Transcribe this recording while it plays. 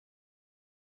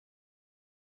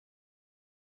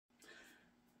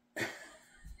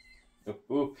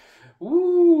Ooh,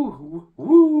 woo,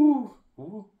 woo,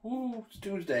 woo, woo. It's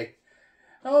Tuesday.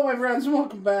 Hello, my friends, and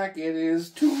welcome back. It is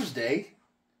Tuesday,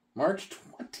 March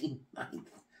 29th,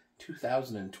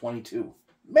 2022.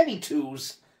 Many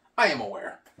twos, I am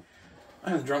aware.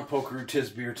 I'm the Drunk Poker.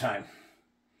 'Tis beer time.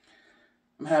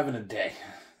 I'm having a day.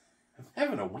 I'm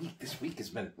having a week. This week has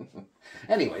been...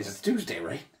 Anyways, it's Tuesday,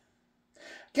 right?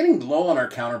 Getting low on our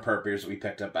Counterpart beers that we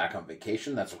picked up back on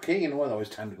vacation. That's okay. You know what? Always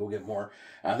time to go get more.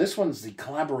 This one's the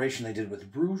collaboration they did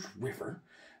with Rouge River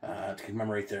to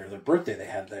commemorate their birthday they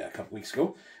had a couple weeks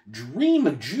ago.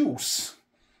 Dream Juice,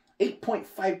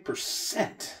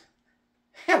 8.5%.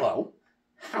 Hello.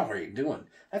 How are you doing?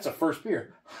 That's a first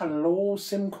beer. Hello,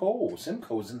 Simcoe.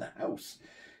 Simcoe's in the house.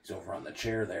 He's over on the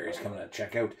chair there. He's coming to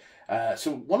check out.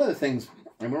 So one of the things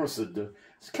I noticed the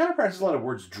Counterpart has a lot of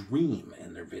words "dream"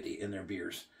 in their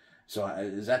beers. So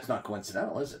that's not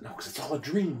coincidental, is it? No, because it's all a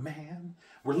dream, man.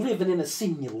 We're living in a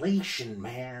simulation,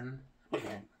 man.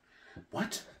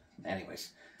 What?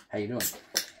 Anyways, how you doing?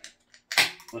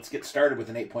 Let's get started with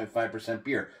an 8.5%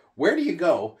 beer. Where do you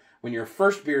go when your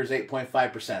first beer is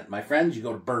 8.5%? My friends, you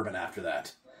go to bourbon after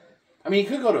that. I mean, you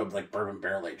could go to like bourbon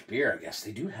barrel-aged beer, I guess.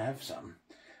 They do have some.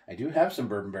 I do have some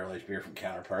bourbon barrel-aged beer from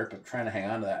Counterpart, but I'm trying to hang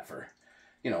on to that for,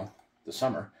 the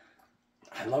summer.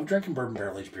 I love drinking bourbon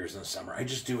barrel-aged beers in the summer. I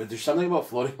just do it. There's something about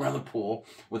floating around the pool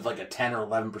with like a 10 or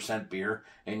 11% beer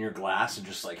in your glass and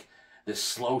just like this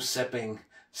slow sipping,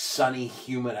 sunny,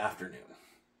 humid afternoon.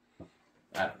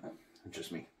 I don't know. It's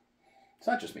just me. It's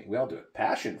not just me. We all do it.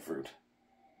 Passion fruit.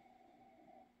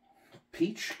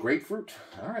 Peach, grapefruit.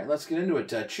 All right, let's get into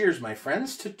it. Cheers, my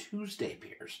friends, to Tuesday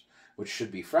beers, which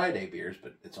should be Friday beers,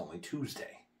 but it's only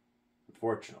Tuesday,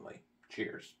 unfortunately.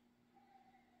 Cheers.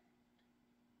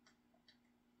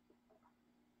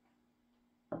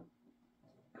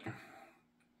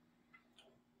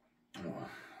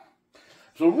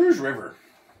 So Rouge River,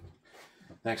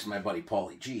 thanks to my buddy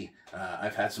Paulie G,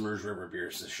 I've had some Rouge River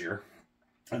beers this year,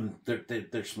 and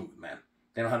they're smooth, man.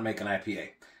 They know how to make an IPA.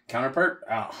 Counterpart,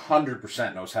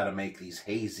 100% knows how to make these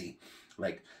hazy,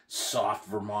 like soft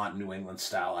Vermont, New England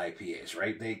style IPAs,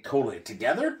 right? They totally,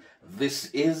 together,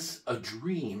 this is a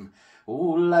dream. Oh,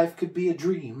 life could be a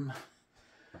dream.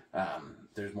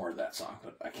 There's more to that song,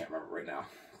 but I can't remember right now.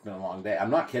 It's been a long day.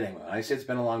 I'm not kidding. When I say it's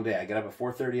been a long day, I get up at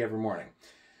 4:30 every morning.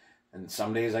 And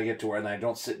some days I get to where and I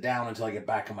don't sit down until I get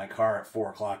back in my car at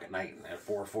 4 o'clock at night and at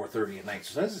 4:30 at night.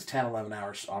 So this is 10, 11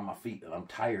 hours on my feet and I'm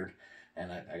tired.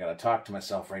 And I got to talk to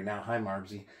myself right now. Hi,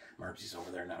 Marbsy. Marbsy's over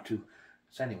there now, too.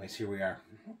 So anyways, here we are.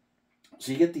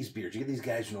 So you get these beers. You get these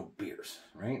guys who know beers,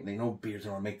 right? They know beers. They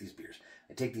want to make these beers.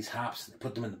 They take these hops and they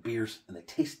put them in the beers and they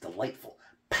taste delightful.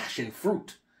 Passion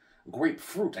fruit.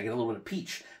 Grapefruit. I get a little bit of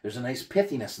peach. There's a nice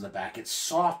pithiness in the back. It's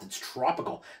soft. It's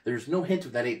tropical. There's no hint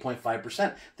of that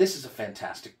 8.5%. This is a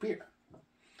fantastic beer.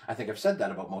 I think I've said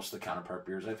that about most of the Counterpart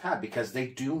beers I've had because they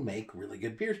do make really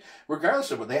good beers,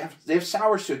 regardless of what they have. They have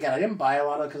sours too. Again, I didn't buy a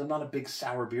lot of because I'm not a big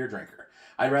sour beer drinker.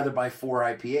 I'd rather buy 4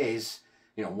 IPAs,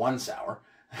 one sour,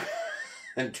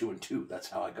 than 2 and 2. That's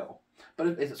how I go. But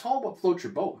it's all about float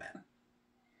your boat, man.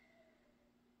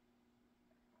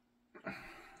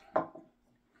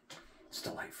 It's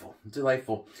delightful.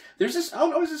 Delightful. There's this,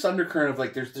 always this undercurrent of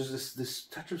like, there's this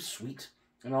touch of sweet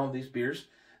in all of these beers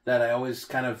that I always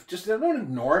kind of just, I don't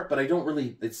ignore it, but I don't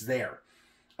really, it's there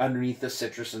underneath the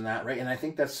citrus and that, right? And I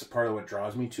think that's part of what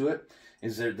draws me to it,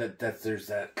 is there that there's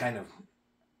that kind of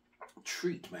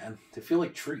treat, man. They feel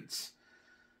like treats.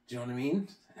 Do you know what I mean?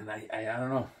 And I don't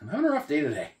know. I'm having a rough day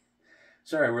today.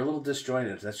 Sorry, we're a little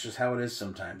disjointed. That's just how it is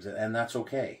sometimes, and that's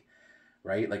okay.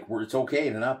 Right? Like, it's okay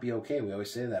to not be okay. We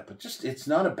always say that. But just, it's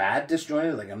not a bad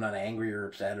disjointed. Like, I'm not angry or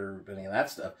upset or any of that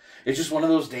stuff. It's just one of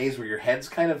those days where your head's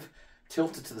kind of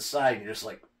tilted to the side and you're just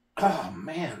like, oh,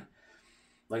 man.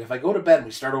 Like, if I go to bed and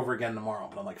we start over again tomorrow,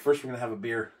 but I'm like, first we're going to have a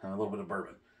beer and a little bit of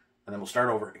bourbon. And then we'll start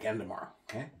over again tomorrow.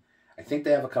 Okay? I think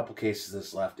they have a couple cases of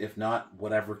this left. If not,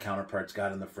 whatever Counterpart's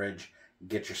got in the fridge,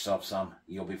 get yourself some.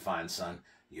 You'll be fine, son.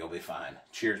 You'll be fine.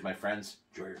 Cheers, my friends.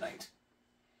 Enjoy your night.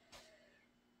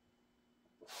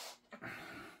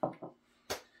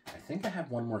 I think I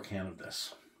have one more can of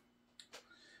this.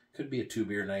 Could be a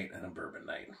 2-beer night and a bourbon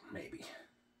night. Maybe.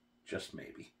 Just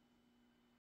maybe.